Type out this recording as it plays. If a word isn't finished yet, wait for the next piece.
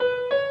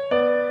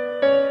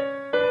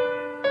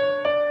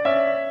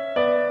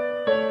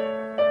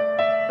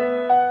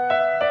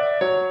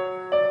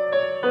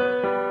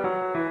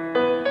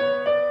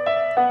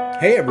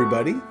Hey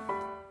everybody,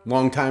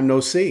 long time no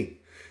see.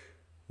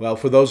 Well,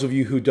 for those of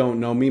you who don't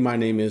know me, my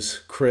name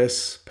is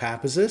Chris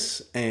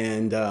Papazis,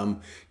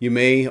 and you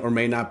may or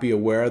may not be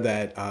aware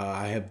that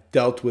I have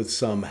dealt with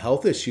some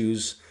health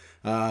issues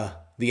the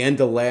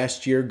end of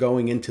last year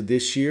going into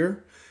this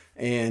year,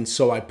 and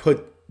so I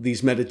put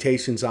these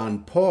meditations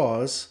on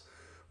pause.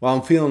 Well,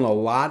 I'm feeling a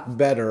lot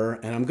better,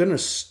 and I'm going to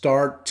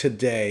start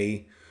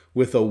today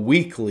with a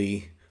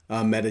weekly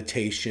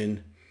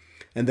meditation.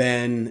 And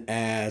then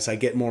as I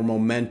get more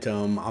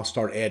momentum, I'll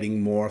start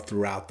adding more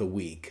throughout the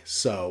week.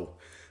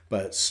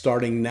 But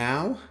starting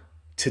now,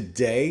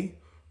 today,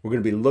 we're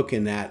going to be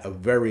looking at a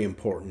very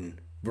important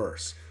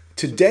verse.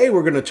 Today,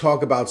 we're going to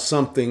talk about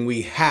something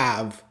we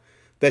have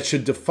that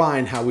should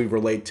define how we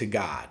relate to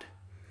God,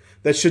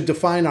 that should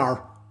define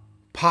our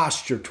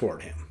posture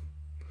toward Him.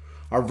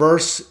 Our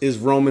verse is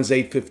Romans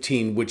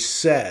 8:15, which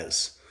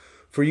says,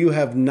 "For you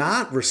have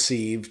not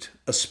received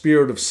a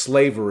spirit of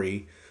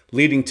slavery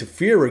leading to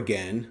fear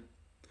again,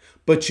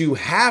 but you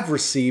have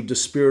received a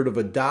spirit of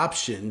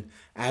adoption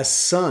as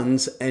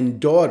sons and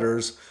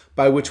daughters,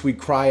 by which we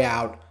cry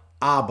out,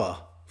 Abba,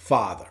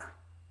 Father."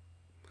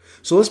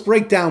 So let's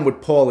break down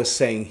what Paul is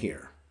saying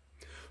here.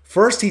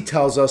 First, he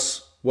tells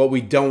us what we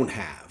don't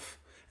have,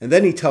 and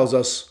then he tells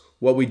us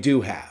what we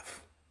do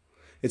have.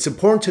 It's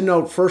important to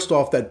note, first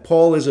off, that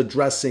Paul is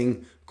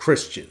addressing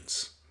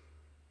Christians,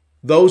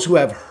 those who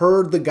have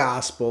heard the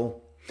gospel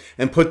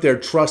and put their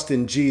trust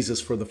in Jesus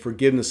for the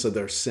forgiveness of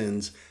their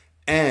sins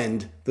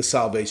and the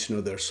salvation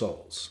of their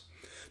souls.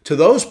 To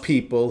those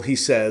people, he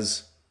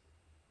says,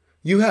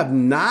 you have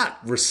not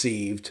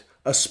received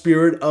a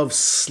spirit of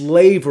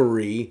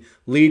slavery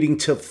leading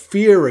to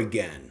fear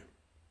again.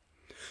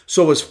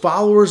 So as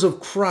followers of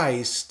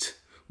Christ,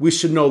 we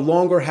should no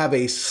longer have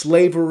a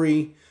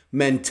slavery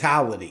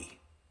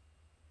mentality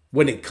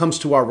when it comes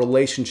to our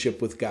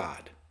relationship with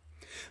God.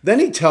 Then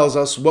he tells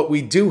us what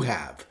we do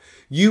have.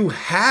 You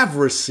have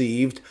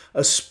received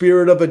a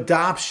spirit of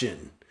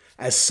adoption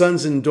as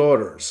sons and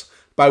daughters,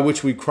 by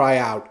which we cry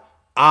out,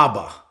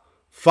 Abba,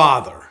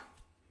 Father.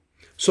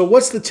 So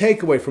what's the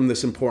takeaway from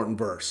this important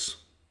verse?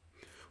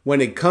 When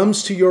it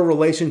comes to your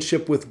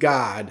relationship with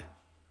God,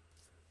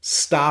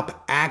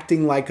 stop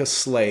acting like a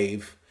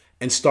slave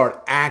and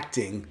start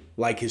acting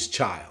like His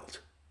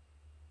child.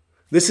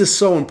 This is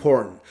so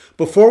important.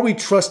 Before we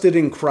trusted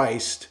in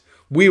Christ,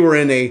 we were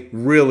in a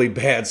really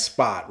bad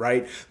spot,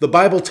 right? The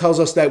Bible tells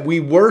us that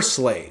we were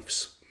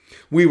slaves.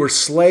 We were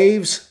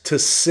slaves to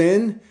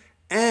sin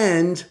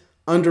and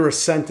under a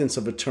sentence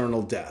of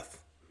eternal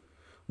death.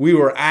 We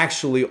were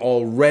actually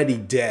already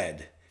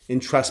dead in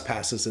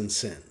trespasses and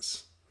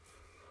sins.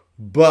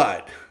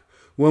 But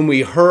when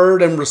we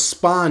heard and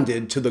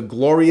responded to the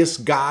glorious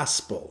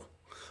gospel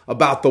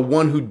about the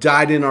one who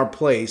died in our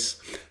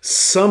place,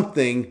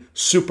 something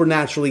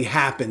supernaturally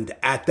happened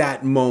at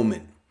that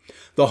moment.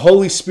 The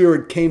Holy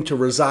Spirit came to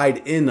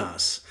reside in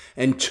us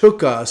and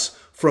took us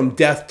from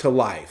death to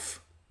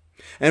life.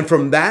 And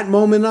from that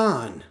moment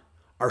on,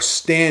 our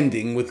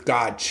standing with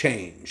God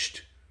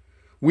changed.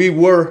 We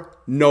were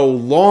no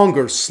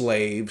longer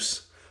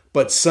slaves,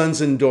 but sons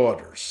and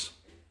daughters.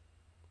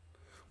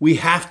 We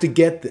have to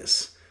get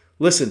this.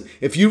 Listen,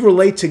 if you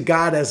relate to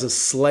God as a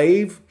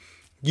slave,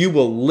 you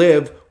will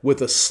live with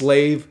a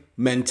slave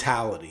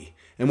mentality.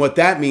 And what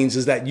that means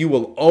is that you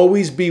will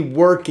always be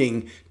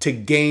working to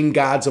gain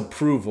God's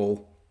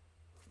approval,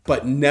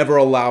 but never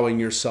allowing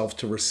yourself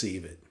to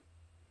receive it.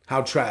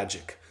 How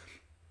tragic.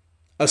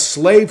 A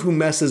slave who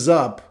messes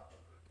up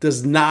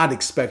does not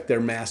expect their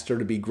master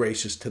to be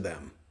gracious to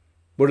them.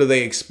 What do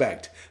they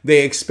expect?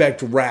 They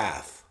expect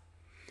wrath.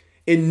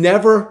 It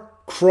never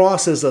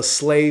crosses a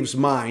slave's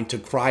mind to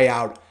cry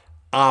out,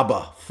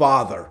 Abba,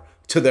 Father,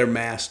 to their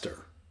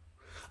master.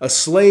 A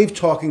slave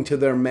talking to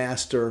their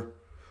master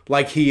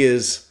like he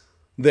is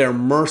their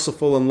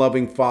merciful and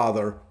loving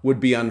father would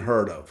be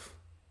unheard of.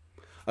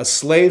 A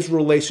slave's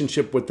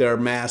relationship with their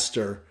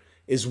master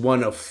is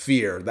one of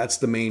fear. That's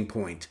the main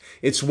point.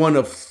 It's one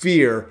of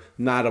fear,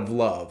 not of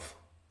love.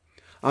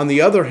 On the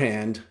other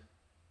hand,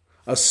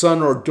 a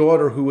son or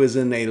daughter who is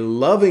in a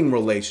loving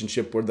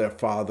relationship with their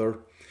father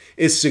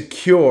is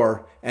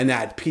secure and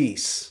at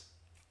peace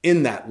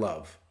in that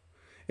love.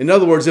 In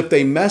other words, if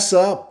they mess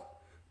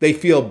up, they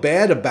feel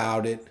bad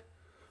about it,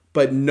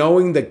 but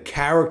knowing the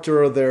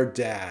character of their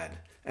dad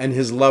and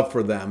his love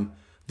for them,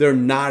 they're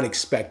not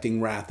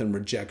expecting wrath and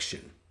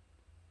rejection.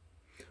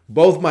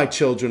 Both my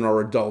children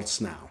are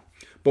adults now,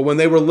 but when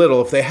they were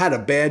little, if they had a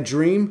bad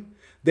dream,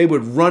 they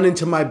would run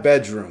into my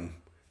bedroom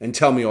and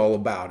tell me all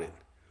about it.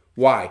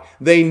 Why?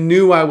 They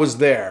knew I was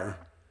there,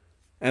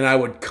 and I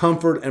would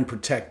comfort and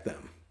protect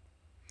them.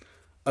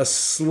 A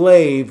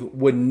slave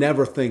would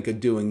never think of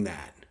doing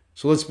that.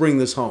 So let's bring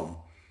this home.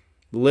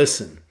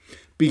 Listen.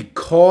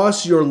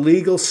 Because your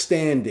legal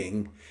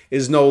standing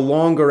is no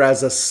longer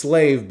as a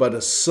slave but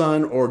a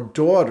son or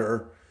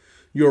daughter,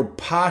 your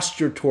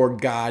posture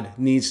toward God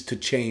needs to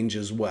change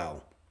as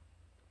well.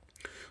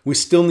 We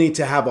still need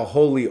to have a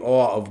holy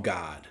awe of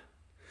God,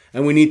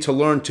 and we need to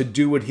learn to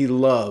do what He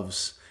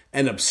loves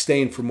and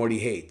abstain from what He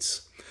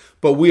hates.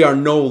 but we are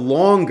no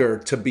longer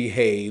to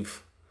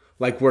behave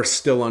like we're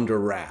still under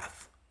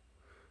wrath.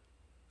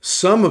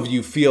 Some of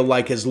you feel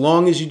like as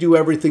long as you do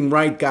everything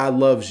right, God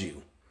loves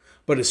you.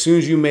 But as soon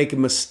as you make a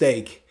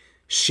mistake,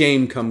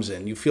 shame comes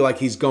in. You feel like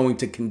he's going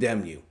to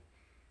condemn you.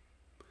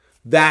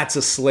 That's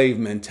a slave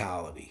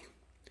mentality.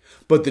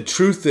 But the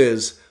truth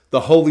is,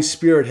 the Holy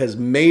Spirit has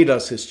made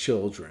us his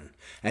children.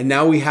 And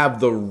now we have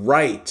the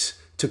right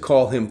to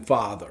call him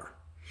Father.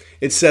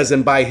 It says,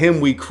 and by him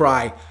we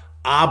cry,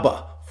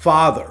 Abba,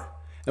 Father.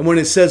 And when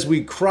it says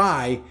we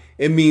cry,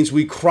 it means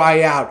we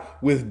cry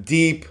out with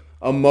deep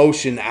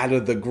emotion out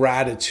of the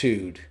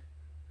gratitude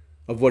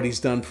of what he's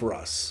done for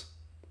us.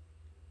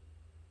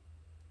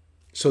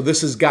 So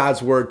this is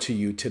God's word to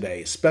you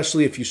today,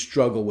 especially if you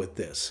struggle with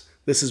this.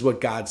 This is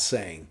what God's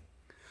saying.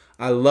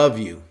 I love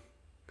you.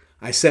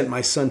 I sent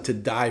my son to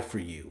die for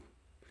you.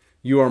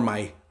 You are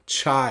my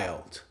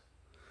child.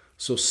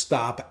 So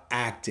stop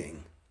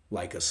acting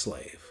like a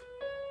slave.